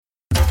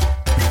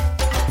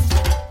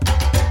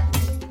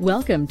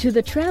Welcome to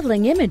the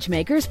Traveling Image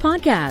Makers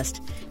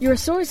podcast, your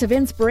source of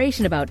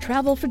inspiration about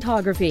travel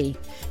photography.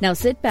 Now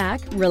sit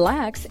back,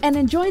 relax, and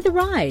enjoy the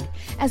ride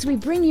as we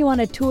bring you on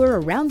a tour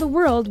around the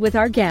world with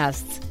our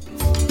guests.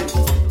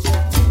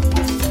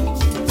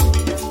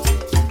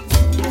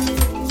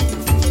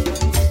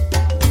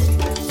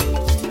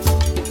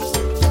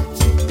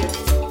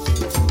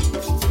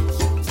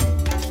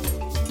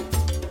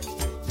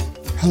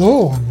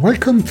 Hello and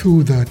welcome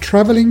to the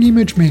Traveling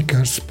Image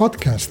Makers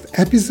podcast,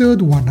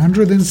 episode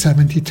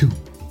 172.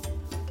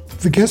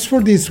 The guest for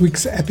this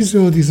week's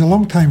episode is a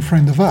longtime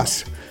friend of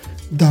us,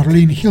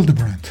 Darlene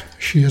Hildebrandt.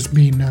 She has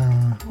been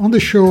on the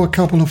show a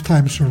couple of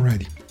times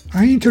already.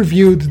 I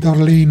interviewed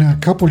Darlene a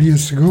couple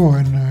years ago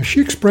and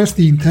she expressed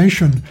the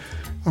intention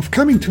of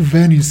coming to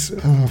Venice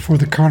for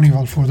the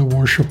carnival, for the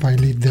workshop I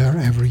lead there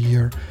every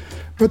year.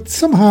 But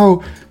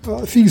somehow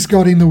things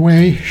got in the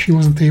way. She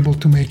wasn't able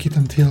to make it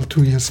until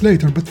 2 years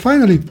later. But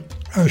finally,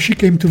 she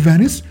came to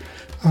Venice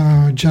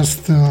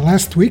just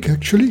last week,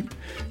 actually.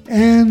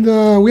 And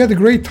we had a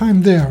great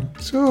time there.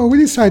 So we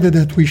decided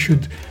that we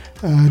should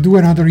do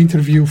another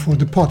interview for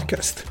the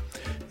podcast.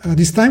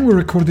 This time we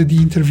recorded the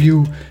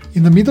interview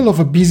in the middle of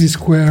a busy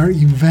square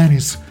in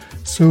Venice.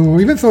 So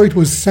even though it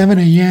was 7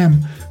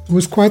 a.m., there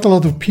was quite a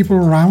lot of people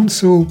around.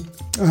 So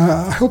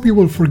I hope you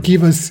will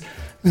forgive us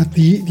that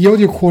the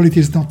audio quality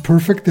is not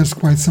perfect. There's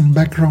quite some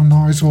background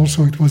noise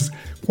also. It was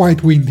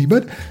quite windy,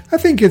 but I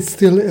think it's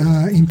still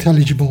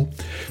intelligible.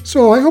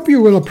 So I hope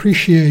you will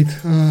appreciate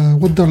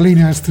what Darlene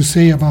has to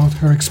say about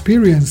her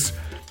experience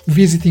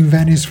visiting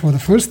Venice for the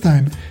first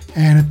time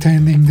and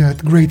attending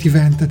that great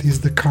event that is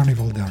the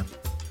Carnival there.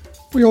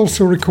 We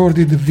also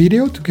recorded the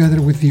video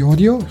together with the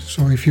audio,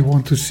 so if you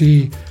want to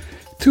see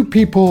two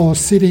people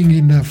sitting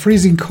in the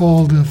freezing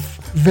cold of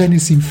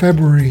Venice in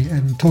February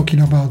and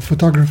talking about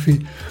photography,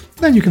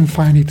 then you can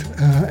find it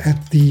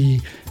at the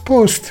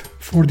post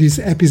for this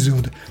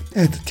episode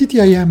at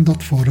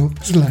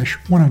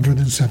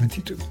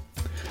ttim.photo/172.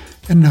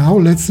 And now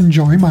let's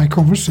enjoy my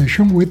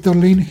conversation with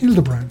Darlene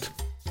Hildebrandt.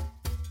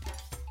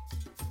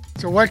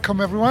 So welcome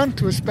everyone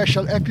to a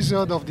special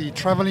episode of the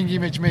Traveling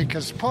Image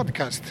Makers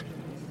podcast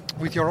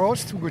with your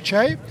host, Ugo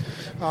Cei.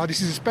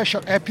 This is a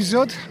special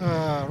episode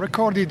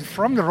recorded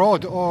from the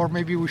road, or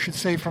maybe we should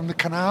say from the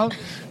canal,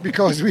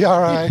 because we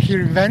are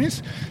here in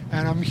Venice.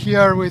 And I'm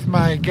here with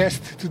my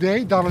guest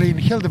today, Darlene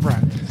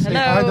Hildebrandt. Say Hello.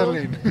 hi,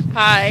 Darlene.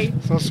 Hi.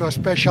 It's also a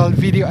special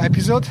video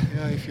episode.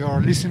 If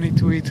you're listening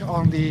to it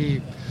on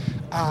the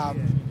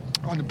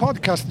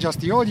podcast, just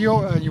the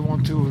audio, and you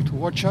want to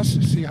watch us,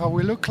 see how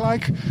we look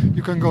like,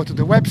 you can go to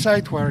the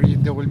website where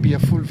there will be a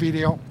full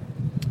video.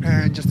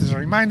 And just as a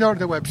reminder,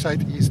 the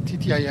website is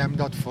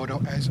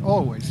ttim.photo as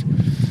always.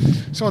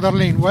 So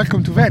Darlene,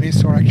 welcome to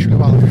Venice, or actually,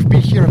 well, we've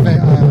been here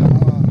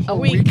a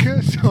week,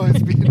 so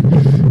it's been,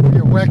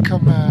 your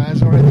welcome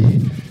has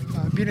already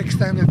been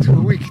extended to a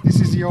week. This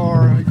is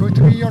going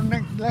to be your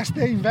last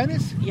day in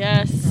Venice?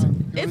 Yes.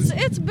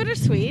 It's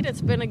bittersweet.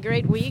 It's been a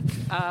great week.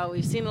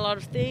 We've seen a lot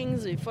of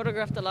things. We've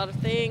photographed a lot of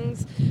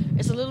things.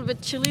 It's a little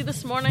bit chilly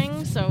this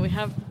morning, so we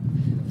have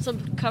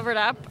some covered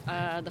up.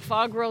 The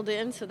fog rolled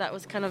in, so that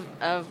was kind of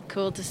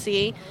cool to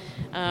see.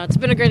 It's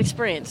been a great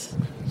experience.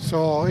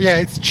 So yeah,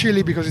 it's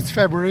chilly because it's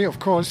February, of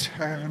course.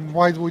 And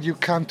why would you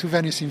come to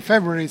Venice in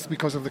February? It's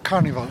because of the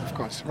carnival, of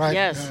course, right?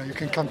 Yes. You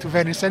can come to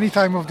Venice any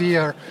time of the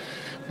year,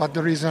 but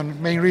the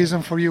main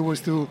reason for you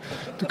was to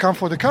come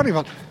for the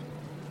carnival.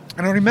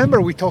 And I remember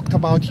we talked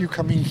about you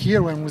coming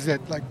here. When was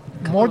that? Like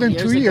more than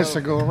 2 years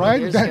ago,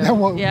 right?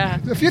 Yeah.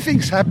 A few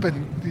things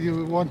happened. Do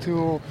you want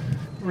to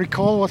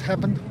recall what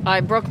happened? I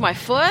broke my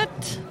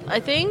foot, I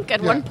think,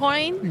 at one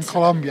point. In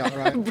Colombia,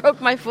 right? Broke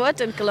my foot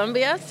in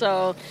Colombia,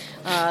 so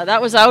that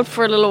was out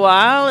for a little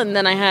while, and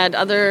then I had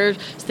other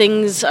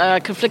things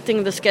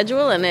conflicting the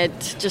schedule, and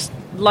it just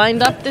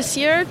lined up this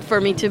year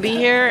for me to be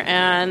here,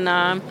 and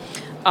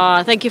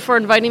thank you for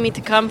inviting me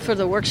to come for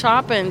the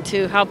workshop and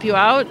to help you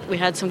out. We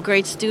had some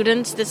great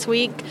students this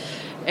week,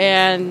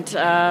 and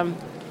I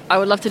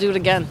would love to do it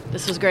again.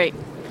 This was great.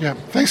 Yeah,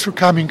 thanks for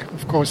coming,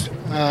 of course.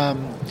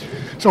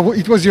 So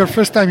it was your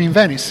first time in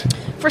Venice?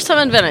 First time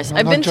in Venice.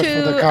 I've been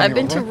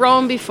to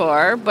Rome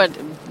before, but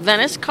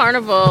Venice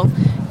Carnival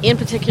in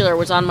particular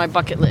was on my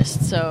bucket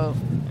list, so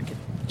I could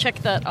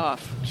check that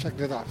off.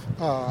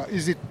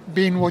 Is it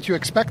been what you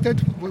expected?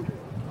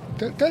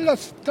 Tell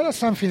us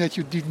something that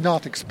you did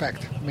not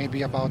expect,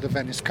 maybe about the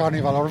Venice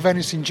Carnival or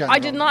Venice in general. I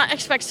did not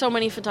expect so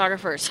many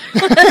photographers.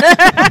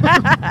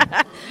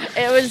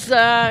 It was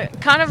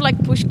kind of like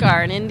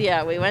Pushkar in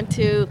India. We went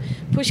to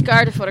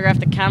Pushkar to photograph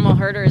the camel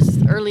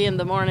herders early in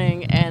the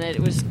morning, and it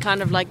was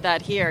kind of like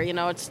that here. You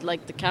know, it's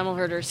like the camel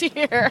herders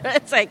here.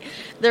 It's like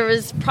there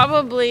was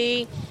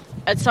probably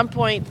at some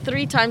point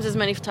 3 times as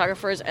many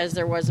photographers as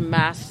there was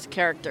masked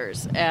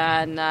characters,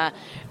 and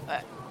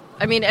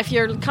I mean, if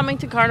you're coming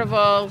to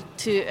Carnival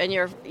and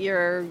you're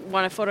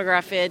want to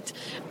photograph it,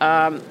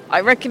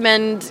 I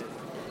recommend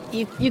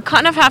you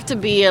kind of have to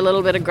be a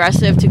little bit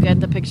aggressive to get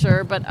the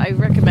picture, but I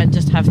recommend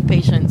just have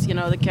patience. You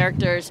know, the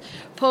characters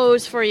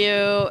pose for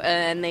you,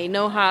 and they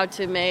know how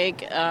to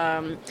make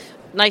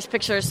nice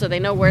pictures so they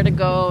know where to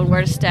go and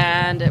where to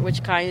stand at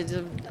which kinds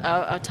of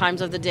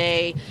times of the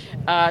day.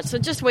 So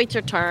just wait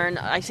your turn.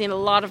 I've seen a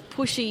lot of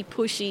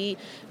pushy,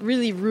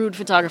 really rude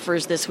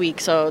photographers this week,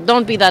 so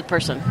don't be that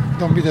person.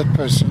 Don't be that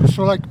person.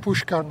 So like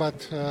Pushkar,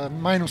 but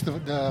minus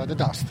the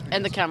dust.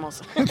 And the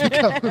camels. The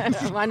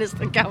camels. Minus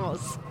the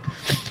camels.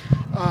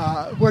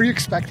 Were you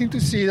expecting to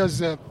see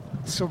those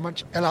so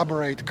much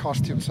elaborate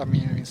costumes? I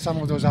mean, some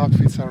of those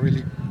outfits are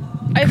really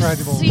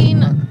incredible.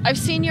 I've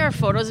seen your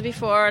photos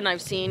before, and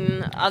I've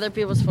seen other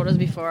people's photos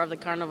before of the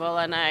carnival,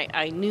 and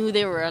I knew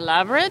they were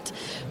elaborate,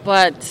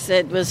 but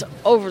it was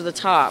over the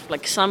top.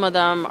 Like some of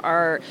them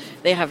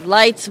they have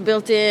lights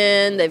built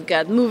in, they've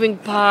got moving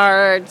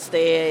parts.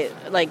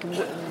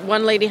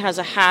 One lady has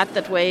a hat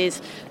that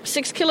weighs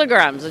 6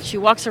 kilograms, and she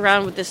walks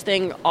around with this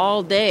thing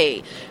all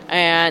day,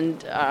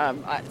 and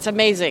it's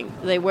amazing.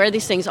 They wear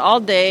these things all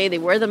day. They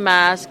wear the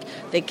mask.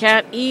 They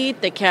can't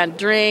eat. They can't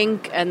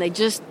drink, and they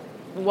just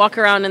walk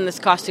around in this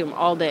costume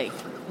all day.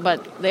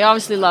 But they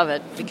obviously love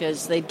it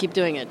because they keep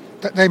doing it.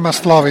 They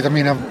must love it. I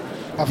mean,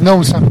 I've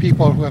known some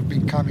people who have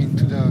been coming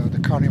to the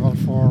carnival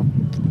for,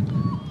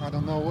 I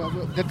don't know,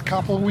 that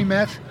couple we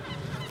met,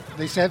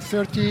 they said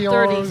 30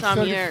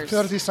 some years.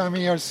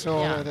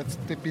 So yeah.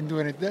 They've been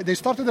doing it. They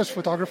started as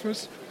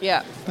photographers.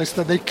 Yeah.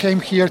 They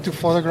came here to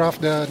photograph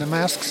the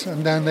masks,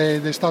 and then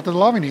they started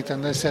loving it.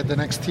 And they said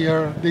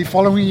the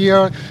following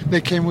year,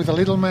 they came with a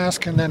little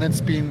mask, and then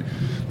it's been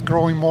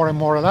growing more and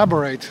more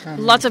elaborate. And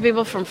lots of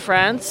people from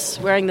France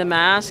wearing the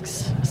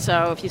masks.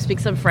 So if you speak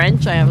some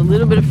French, I have a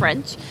little bit of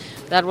French.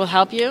 That will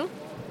help you.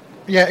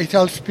 Yeah,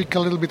 I'll speak a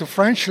little bit of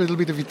French, a little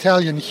bit of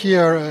Italian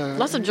here.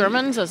 Lots of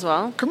Germans as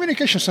well.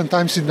 Communication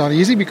sometimes is not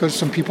easy because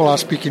some people are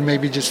speaking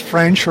maybe just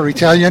French or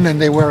Italian and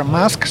they wear a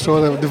mask,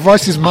 so the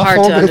voice is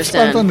muffled. It's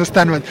hard to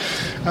understand.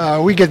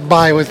 But we get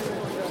by with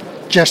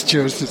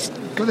gestures. Just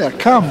go there,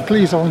 come,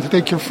 please, I want to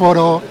take your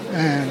photo.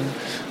 And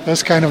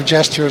those kind of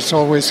gestures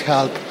always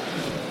help.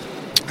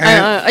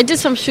 I did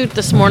some shoot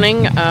this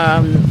morning.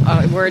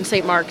 We're in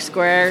St. Mark's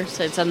Square,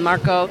 so it's San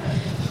Marco,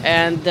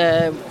 and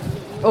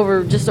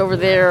over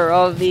there are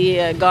all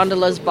the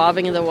gondolas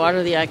bobbing in the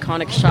water, the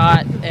iconic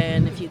shot.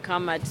 And if you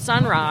come at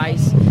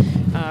sunrise,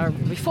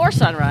 before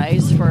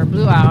sunrise for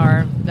Blue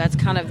Hour, that's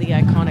kind of the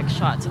iconic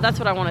shot. So that's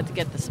what I wanted to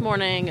get this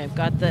morning. I've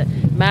got the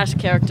MASH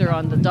character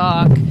on the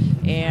dock,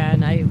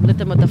 and I lit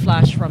them with the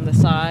flash from the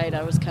side.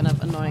 I was kind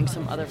of annoying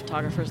some other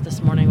photographers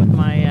this morning with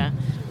my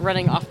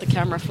running off the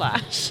camera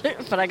flash,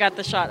 but I got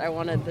the shot I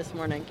wanted this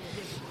morning.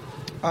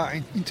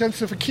 In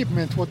terms of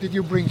equipment, what did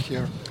you bring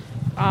here?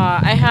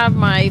 I have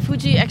my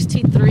Fuji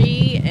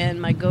X-T3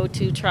 and my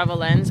go-to travel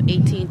lens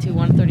 18 to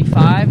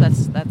 135.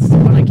 That's the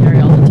one I carry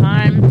all the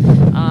time.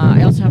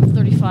 I also have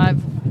 35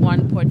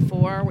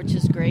 1.4, which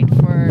is great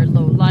for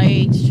low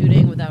light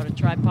shooting without a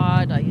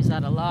tripod. I use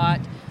that a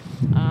lot.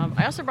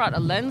 I also brought a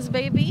lens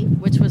baby,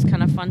 which was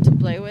kind of fun to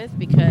play with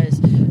because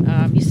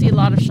you see a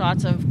lot of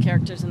shots of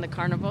characters in the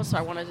carnival, so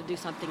I wanted to do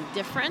something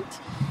different.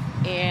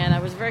 And I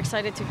was very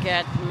excited to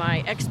get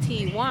my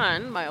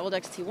XT1, my old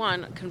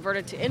XT1,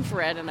 converted to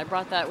infrared, and I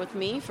brought that with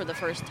me for the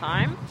first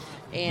time.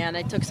 And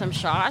I took some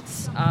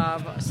shots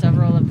of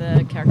several of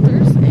the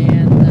characters,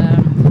 and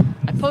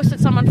I posted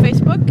some on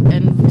Facebook,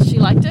 and she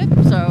liked it,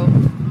 so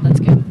that's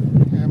good.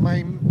 Yeah,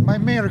 my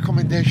main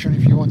recommendation,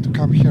 if you want to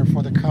come here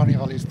for the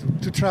carnival, is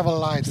to travel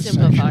light.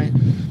 Simplify.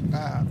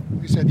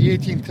 We said the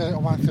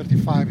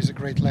 18-135 is a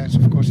great lens.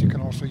 Of course, you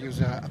can also use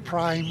a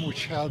prime,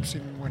 which helps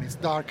when it's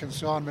dark and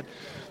so on. But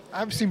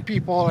I've seen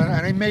people, and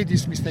I made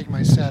this mistake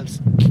myself,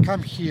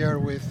 come here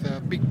with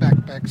big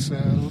backpacks,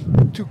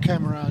 2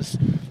 cameras,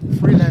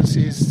 3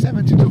 lenses,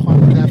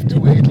 70-200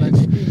 f2.8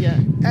 lens, Yeah.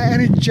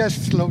 and it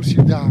just slows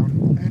you down.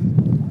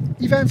 And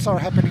events are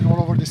happening all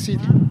over the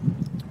city,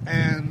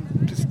 and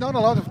there's not a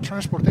lot of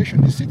transportation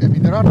in the city. I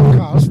mean, there are no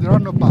cars, there are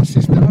no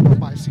buses, there are no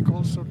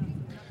bicycles, so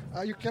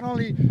you can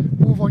only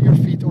move on your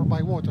feet or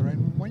by water.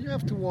 And when you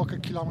have to walk a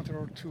kilometer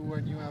or 2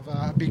 and you have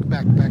a big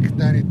backpack,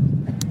 then it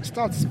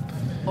starts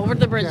Over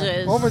the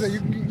bridges. Yeah,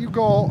 you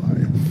go.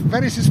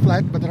 Venice is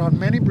flat, but there are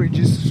many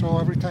bridges. So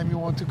every time you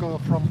want to go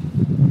from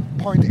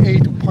point A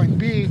to point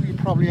B, you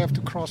probably have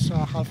to cross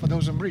half a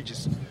dozen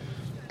bridges.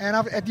 And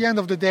at the end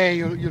of the day,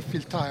 you'll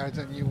feel tired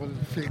and you will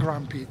feel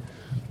grumpy.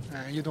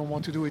 You don't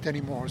want to do it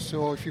anymore.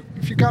 So if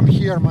you come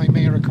here, my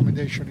main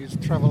recommendation is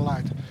travel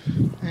light.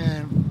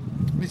 And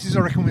this is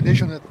a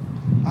recommendation that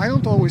I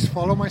don't always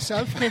follow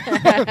myself.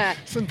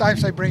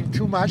 Sometimes I bring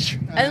too much.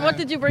 And what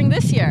did you bring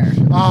this year?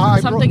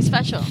 Something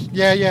special.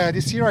 Yeah.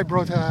 This year I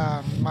brought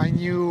my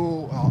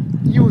new/old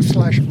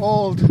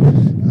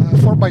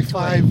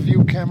 4x5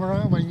 view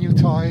camera, my new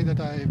toy that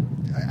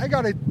I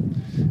got it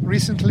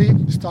recently.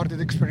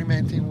 Started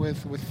experimenting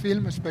with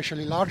film,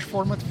 especially large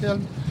format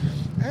film,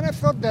 and I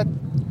thought that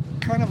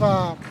kind of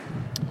a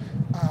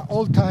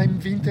old-time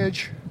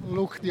vintage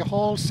look, the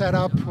whole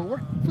setup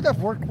would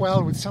have worked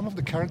well with some of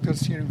the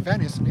characters here in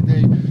Venice. I mean,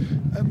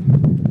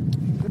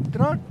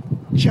 there are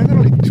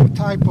generally 2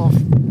 types of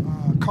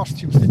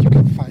costumes that you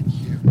can find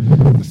here.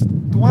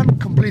 The one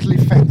completely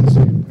fantasy,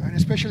 and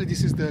especially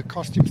this is the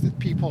costumes that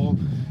people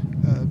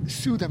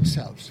sew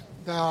themselves.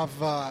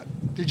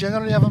 They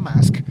generally have a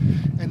mask,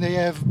 and they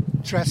have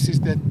dresses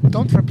that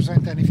don't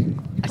represent anything.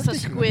 I saw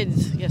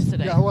squids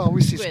yesterday. Yeah, well,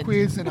 we see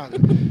squids and others.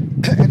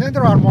 And then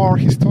there are more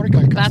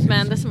historical costumes.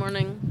 Batman this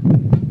morning.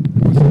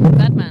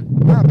 Batman.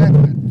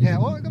 Batman. Yeah,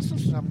 well, there's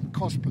also some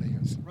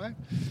cosplayers, right?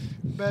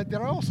 But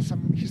there are also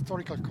some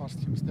historical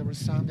costumes. There were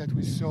some that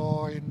we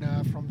saw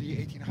from the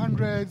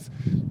 1800s,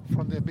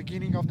 from the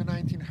beginning of the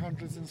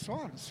 1900s, and so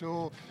on.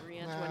 So Marie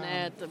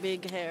Antoinette, the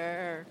big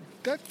hair.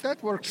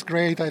 That works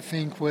great, I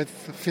think, with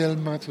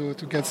film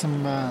to get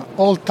some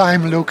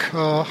old-time look.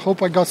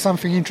 Hope I got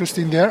something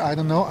interesting there. I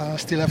don't know. I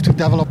still have to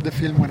develop the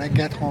film when I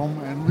get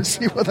home, and we'll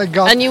see what I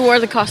got. And you wore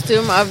the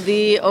costume of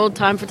the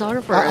old-time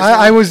photographer.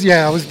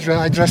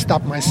 I dressed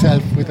up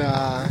myself with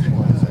a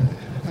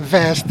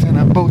vest and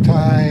a bow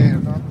tie,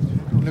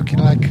 looking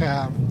like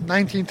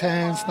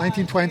 1910s,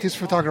 1920s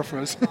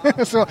photographers.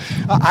 So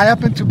I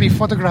happened to be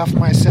photographed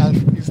myself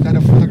instead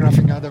of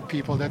photographing other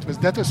people. That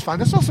was fun.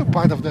 That's also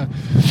part of the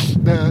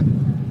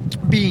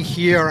being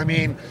here. I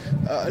mean,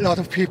 a lot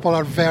of people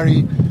are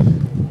very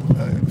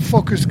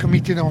focused,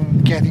 committed on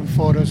getting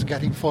photos,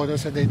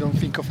 and they don't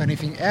think of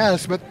anything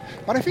else. But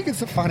I think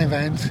it's a fun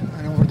event.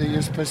 And over the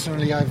years,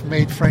 personally, I've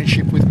made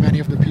friendship with many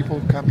of the people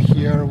who come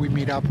here. We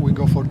meet up, we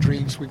go for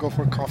drinks, we go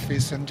for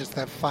coffees, and just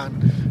have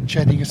fun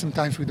chatting. And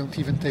sometimes we don't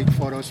even take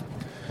photos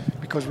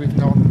because we've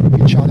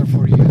known each other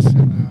for years.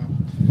 And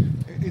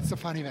it's a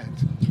fun event.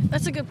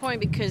 That's a good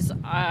point, because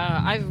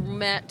I've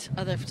met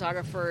other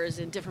photographers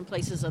in different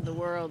places of the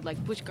world, like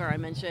Pushkar I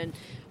mentioned.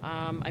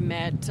 I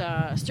met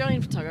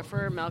Australian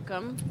photographer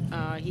Malcolm.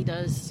 He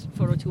does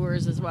photo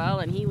tours as well,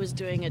 and he was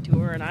doing a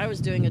tour and I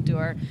was doing a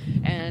tour,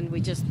 and we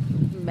just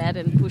met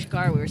in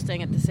Pushkar. We were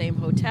staying at the same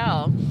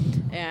hotel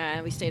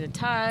and we stayed in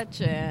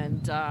touch,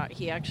 and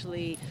he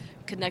actually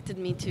connected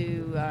me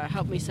to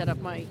help me set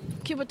up my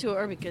Cuba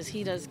tour, because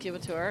he does Cuba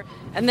tour,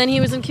 and then he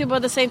was in Cuba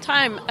at the same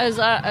time as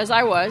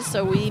I was,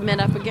 so we met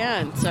up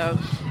again. So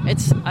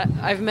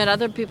I've met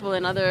other people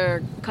in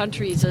other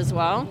countries as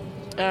well,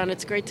 and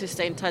it's great to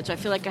stay in touch. I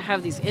feel like I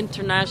have these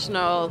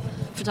international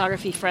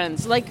photography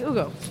friends like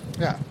Ugo.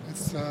 Yeah,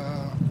 it's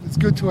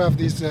good to have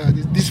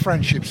these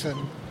friendships, and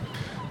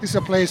this is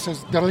a place,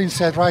 as Darlene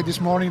said right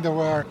this morning, there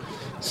were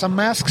some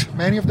masks,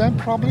 many of them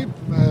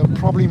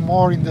probably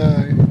more in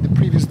the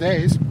previous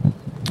days,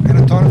 and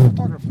a ton of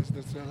photographers.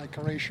 There's like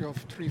a ratio of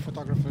 3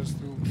 photographers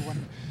to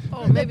 1.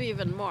 Oh, maybe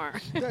even more.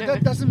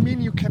 that doesn't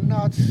mean you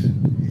cannot.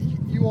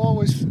 You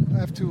always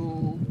have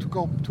to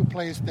go to a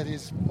place that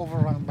is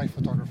overrun by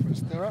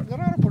photographers. There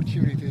are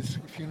opportunities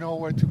if you know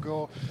where to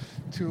go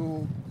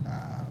to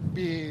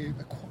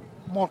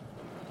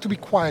be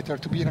quieter,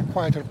 to be in a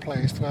quieter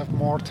place, to have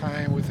more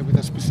time with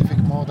a specific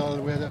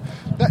model.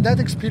 That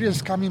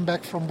experience coming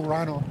back from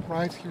Burano,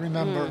 right? You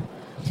remember?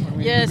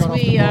 Yes,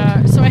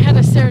 so I had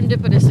a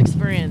serendipitous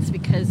experience,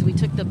 because we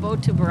took the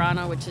boat to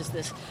Burano, which is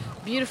this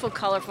beautiful,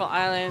 colorful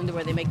island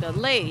where they make the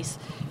lace,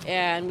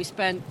 and we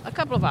spent a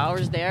couple of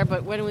hours there.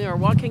 But when we were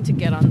walking to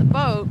get on the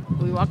boat,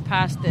 we walked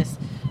past this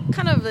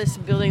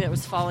building that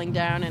was falling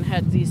down and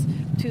had these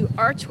 2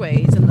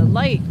 archways, and the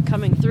light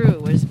coming through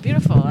was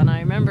beautiful. And I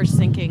remember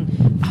thinking,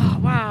 oh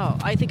wow,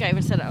 I think I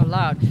even said it out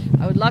loud,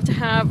 I would love to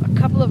have a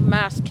couple of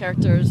masked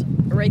characters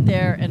right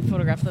there and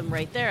photograph them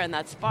right there in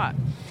that spot.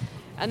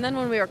 And then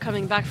when we were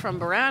coming back from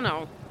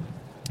Burano,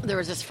 there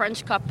was this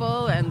French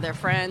couple and their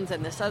friends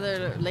and this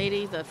other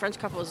lady. The French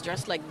couple was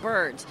dressed like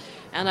birds,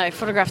 and I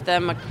photographed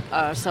them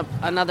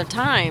another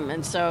time.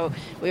 And so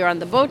we were on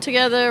the boat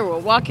together, we're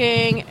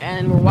walking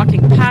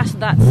past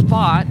that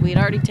spot. We had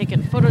already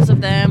taken photos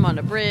of them on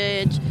a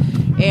bridge,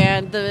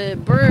 and the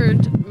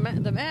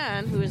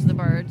man who is the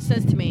bird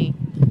says to me,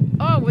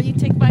 oh, will you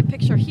take my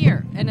picture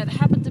here? And it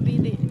happened to be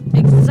the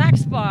exact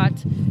spot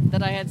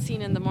that I had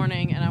seen in the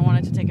morning and I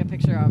wanted to take a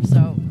picture of.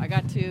 So I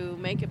got to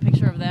make a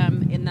picture of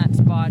them in that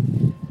spot,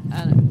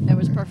 and it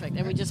was perfect.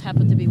 And we just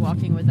happened to be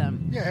walking with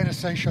them. Yeah, and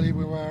essentially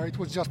it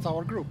was just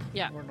our group.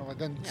 Yeah.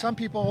 Then some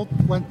people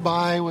went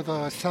by with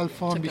a cell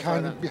phone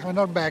behind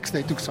our backs.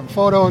 They took some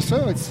photos.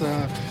 So it's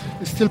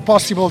still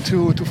possible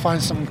to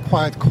find some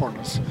quiet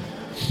corners.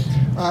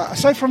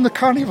 Aside from the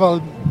carnival,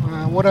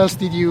 what else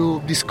did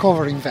you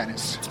discover in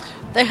Venice?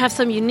 They have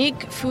some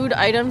unique food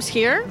items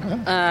here.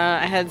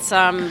 I had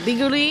some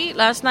biguli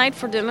last night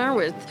for dinner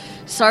with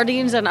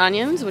sardines and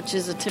onions, which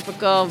is a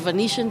typical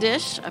Venetian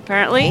dish,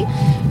 apparently.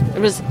 It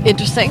was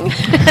interesting.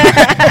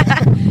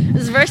 It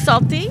was very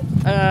salty.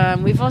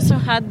 We've also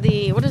had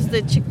what is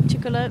the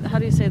cicola? How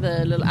do you say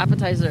the little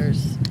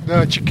appetizers?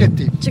 The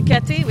cicchetti.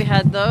 Cicchetti, we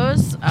had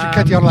those.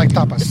 Cicchetti are like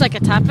tapas. It's like a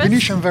tapas.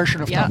 Venetian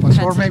version of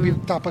tapas. Or maybe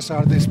tapas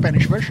are the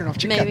Spanish version of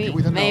cicchetti.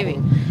 We don't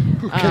know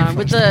who came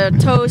with first. the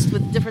toast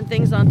with different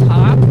things on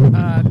top.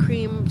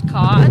 Creamed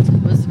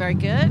cod was very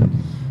good.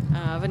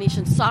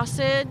 Venetian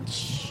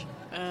sausage.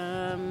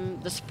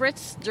 The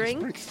spritz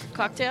drink,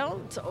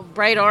 cocktail. It's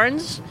bright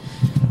orange.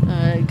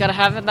 Gotta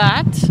have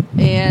that.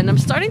 And I'm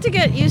starting to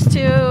get used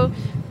to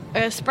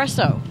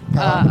espresso.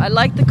 I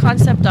like the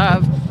concept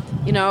of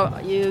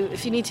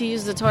if you need to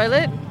use the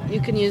toilet, you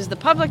can use the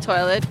public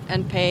toilet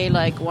and pay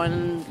like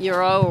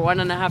 €1 or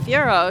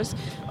 €1.50,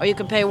 or you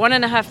can pay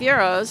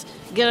 €1.50,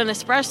 get an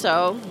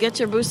espresso, get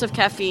your boost of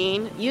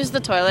caffeine, use the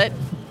toilet,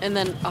 and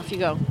then off you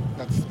go.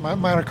 That's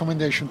my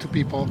recommendation to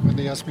people when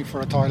they ask me for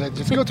a toilet.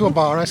 Just go to a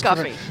bar. Ask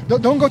Coffee.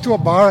 Don't go to a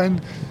bar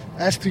and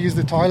ask to use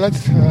the toilet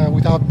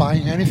without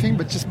buying anything,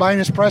 but just buy an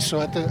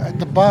espresso. At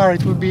the bar,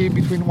 it will be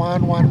between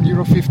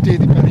 €1.50,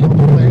 depending on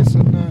the place,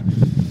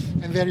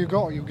 and there you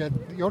go. You get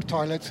your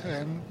toilet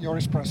and your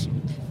espresso.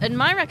 And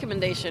my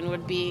recommendation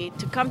would be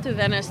to come to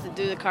Venice to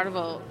do the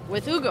carnival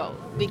with Ugo,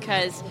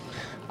 because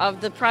of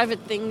the private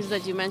things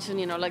that you mentioned,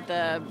 like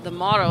the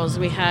models.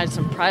 We had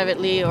some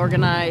privately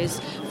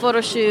organized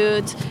photo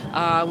shoots.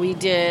 We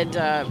did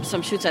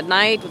some shoots at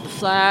night with the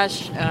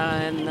flash,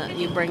 and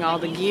you bring all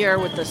the gear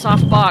with the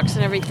softbox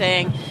and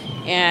everything.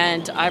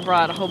 And I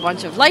brought a whole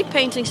bunch of light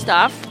painting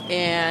stuff,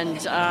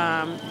 and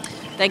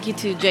thank you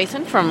to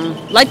Jason from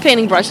Light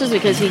Painting Brushes,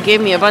 because he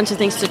gave me a bunch of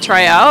things to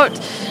try out.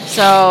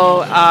 So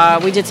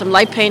we did some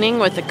light painting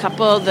with a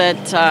couple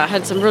that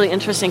had some really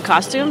interesting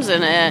costumes.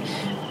 And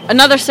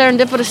another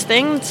serendipitous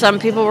thing, some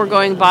people were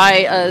going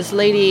by, this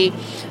lady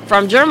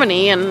from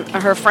Germany and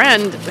her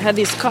friend had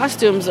these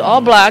costumes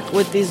all black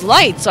with these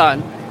lights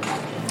on.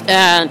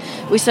 And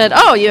we said,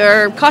 oh,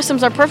 your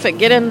costumes are perfect.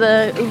 Get in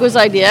Ugo's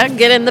idea,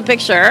 get in the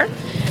picture.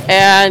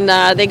 And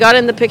they got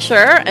in the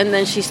picture, and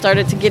then she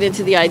started to get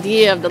into the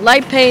idea of the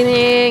light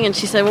painting. And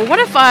she said, well, what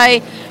if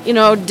I,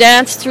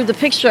 dance through the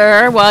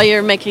picture while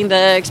you're making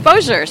the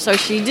exposure? So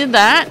she did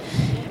that.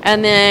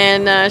 And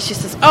then she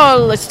says,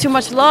 oh, it's too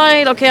much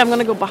light. Okay, I'm going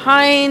to go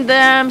behind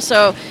them.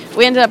 So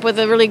we ended up with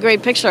a really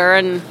great picture,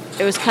 and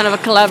it was kind of a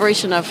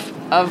collaboration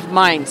of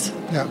minds.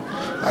 Yeah.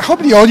 I hope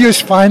the audio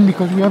is fine,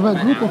 because we have a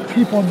group of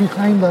people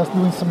behind us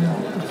doing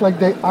it's like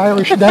the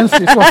Irish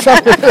dances or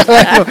something.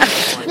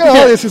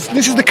 This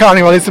is the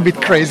carnival. It's a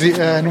bit crazy,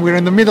 and we're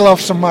in the middle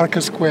of San Marco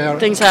Square.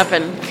 Things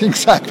happen,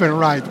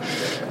 right.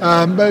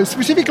 But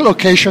specific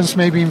locations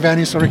maybe in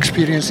Venice, or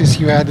experiences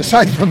you had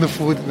aside from the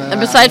food.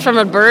 And aside from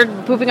a bird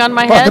pooping on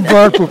my head? The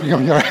bird pooping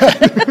on your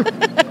head.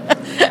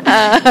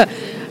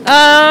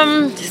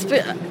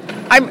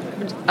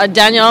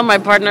 Daniel, my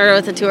partner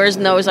with the tours,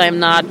 knows I am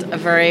not a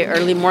very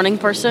early morning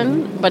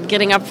person, but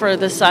getting up for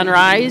the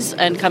sunrise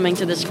and coming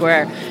to the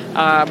square,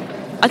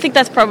 I think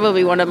that's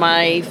probably one of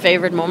my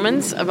favorite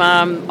moments.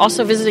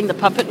 Also visiting the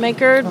puppet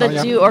maker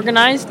that you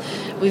organized.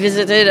 We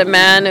visited a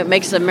man who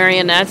makes the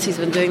marionettes. He's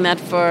been doing that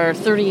for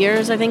 30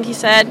 years, I think he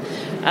said.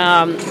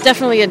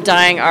 Definitely a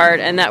dying art,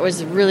 and that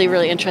was really,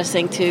 really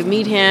interesting to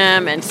meet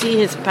him and see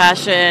his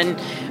passion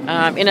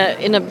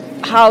in a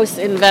house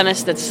in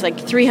Venice that's like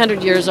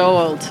 300 years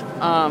old.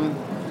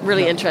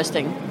 Really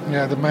interesting.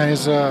 Yeah, the man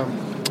is...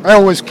 I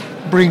always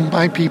bring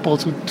my people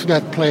to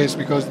that place,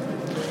 because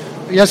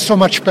he has so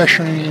much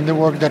passion in the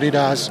work that he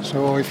does.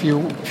 So if you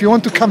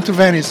want to come to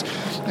Venice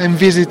and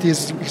visit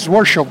his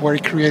workshop where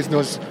he creates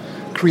those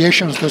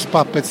creations, those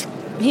puppets...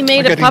 He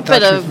made a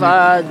puppet of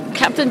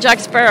Captain Jack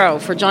Sparrow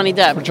for Johnny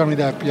Depp. For Johnny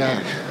Depp,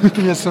 yeah.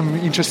 He has some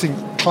interesting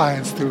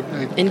clients too.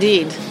 Right?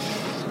 Indeed.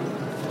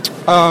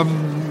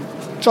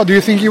 So do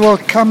you think you will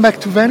come back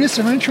to Venice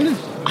eventually?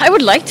 I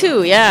would like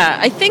to, yeah.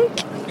 I think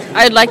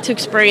I'd like to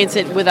experience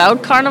it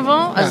without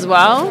Carnival as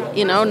well.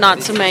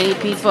 Not so many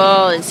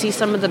people, and see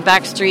some of the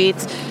back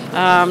streets.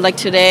 Like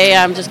today,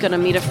 I'm just going to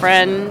meet a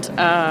friend.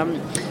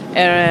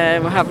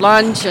 And we'll have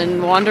lunch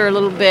and wander a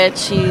little bit.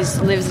 She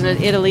lives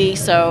in Italy,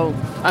 so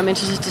I'm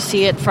interested to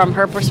see it from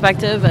her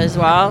perspective as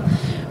well.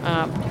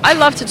 I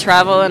love to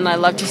travel, and I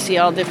love to see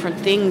all different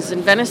things.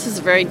 And Venice is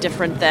very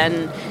different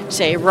than,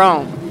 say,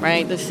 Rome,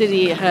 right? The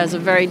city has a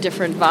very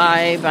different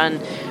vibe, and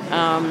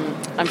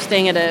I'm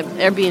staying at an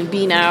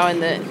Airbnb now,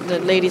 and the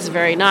lady's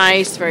very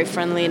nice, very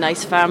friendly,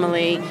 nice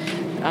family.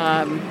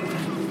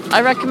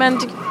 I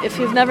recommend, if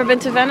you've never been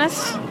to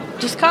Venice,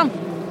 just come.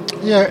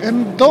 Yeah,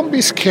 and don't be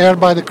scared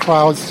by the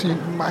crowds.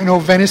 I know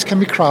Venice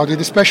can be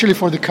crowded, especially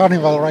for the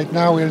carnival. Right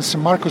now we're in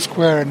San Marco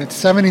Square, and it's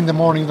 7 in the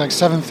morning, like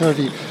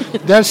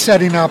 7:30. They're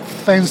setting up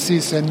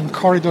fences and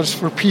corridors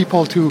for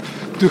people to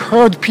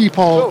herd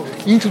people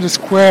into the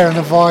square and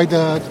avoid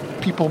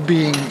people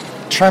being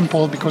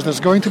trampled, because there's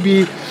going to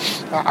be,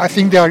 I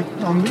think they are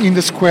in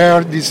the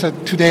square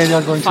today. They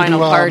are going final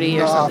to do party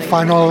or something.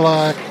 Final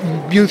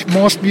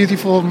most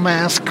beautiful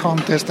mask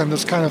contest and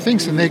those kind of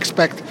things, and they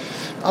expect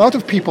a lot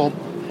of people.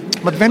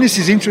 But Venice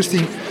is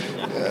interesting.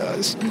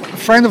 A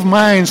friend of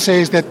mine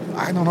says that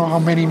I don't know how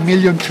many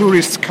million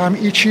tourists come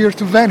each year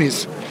to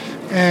Venice,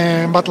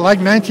 but like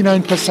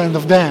 99%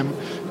 of them,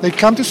 they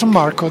come to San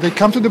Marco, they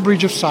come to the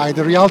Bridge of Sighs,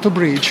 the Rialto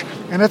Bridge,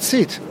 and that's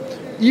it.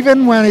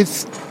 Even when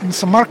it's in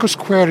San Marco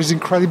Square is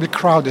incredibly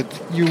crowded,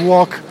 you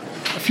walk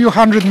a few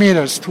hundred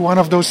meters to one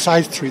of those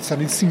side streets,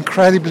 and it's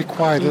incredibly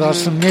quiet. There are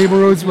some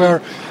neighborhoods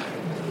where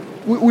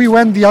we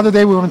went the other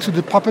day. We went to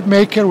the puppet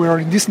maker. We were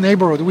in this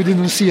neighborhood. We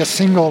didn't see a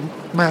single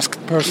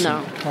masked person.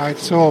 No. Right?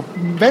 So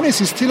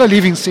Venice is still a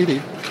living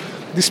city,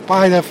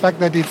 despite the fact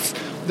that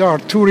there are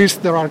tourists,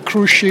 there are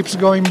cruise ships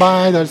going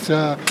by. There's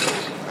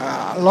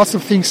lots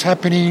of things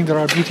happening. There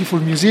are beautiful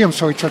museums,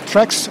 so it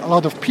attracts a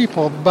lot of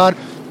people, but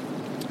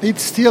it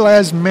still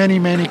has many,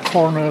 many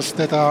corners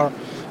that are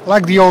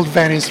like the old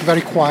Venice,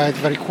 very quiet,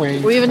 very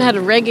quaint. We even had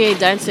reggae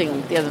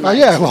dancing the other night.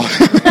 Yeah, well,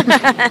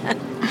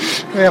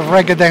 we have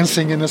reggae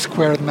dancing in the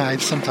square at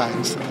night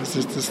sometimes.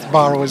 This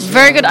bar was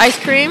very good ice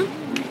cream,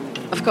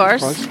 of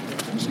course.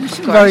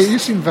 You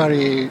seem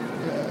very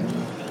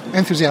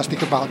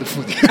enthusiastic about the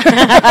food.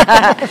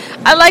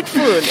 I like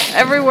food.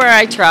 Everywhere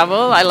I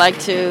travel, I like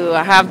to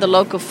have the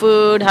local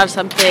food, have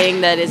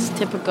something that is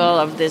typical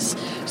of this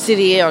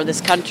city or this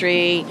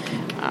country.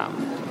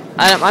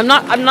 I'm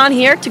not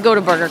here to go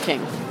to Burger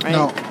King. Right?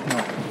 No.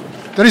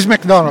 There is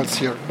McDonald's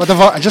here, but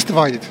just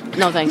avoid it.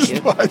 No, thank you.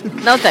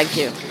 No, thank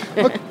you.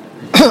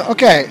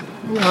 Okay.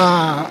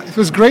 It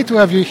was great to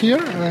have you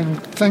here,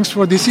 and thanks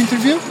for this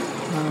interview.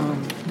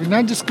 We're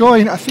not just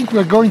going. I think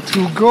we're going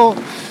to go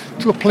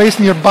to a place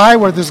nearby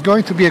where there's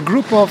going to be a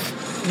group of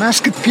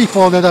masked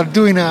people that are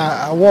doing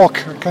a walk,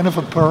 kind of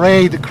a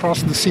parade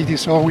across the city.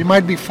 So we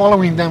might be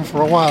following them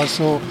for a while.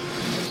 So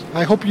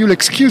I hope you'll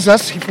excuse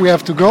us if we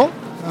have to go.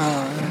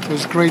 It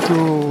was great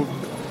to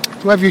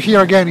have you here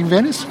again in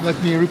Venice.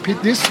 Let me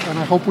repeat this, and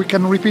I hope we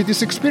can repeat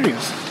this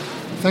experience.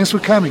 Thanks for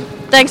coming.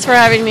 Thanks for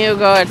having me,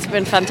 Ugo. It's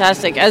been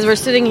fantastic. As we're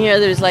sitting here,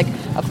 there's like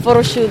a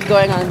photo shoot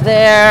going on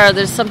there.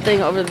 There's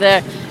something over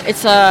there.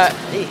 It's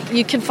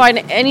you can find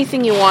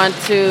anything you want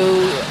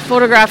to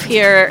photograph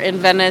here in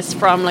Venice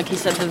from, like you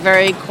said, the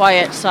very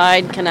quiet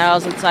side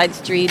canals and side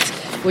streets,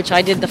 which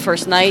I did the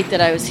first night that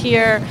I was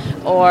here,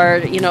 or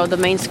the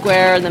main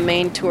square, the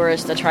main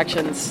tourist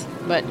attractions.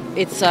 But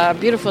it's a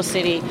beautiful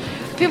city.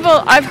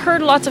 I've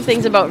heard lots of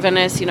things about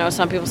Venice.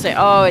 Some people say,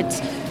 "Oh, it's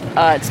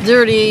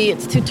dirty,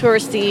 it's too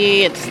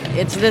touristy,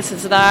 it's this,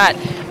 it's that."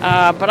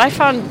 But I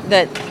found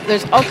that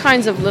there's all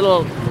kinds of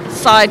little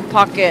side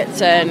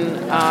pockets and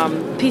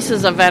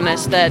pieces of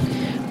Venice that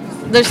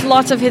there's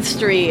lots of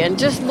history, and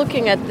just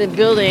looking at the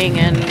building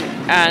and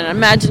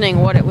imagining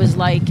what it was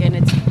like and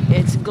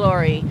its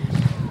glory,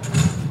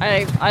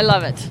 I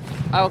love it.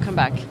 I will come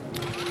back.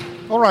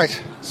 All right,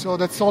 so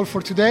that's all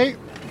for today.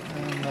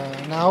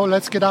 Now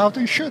let's get out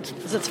and shoot.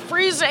 It's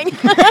freezing.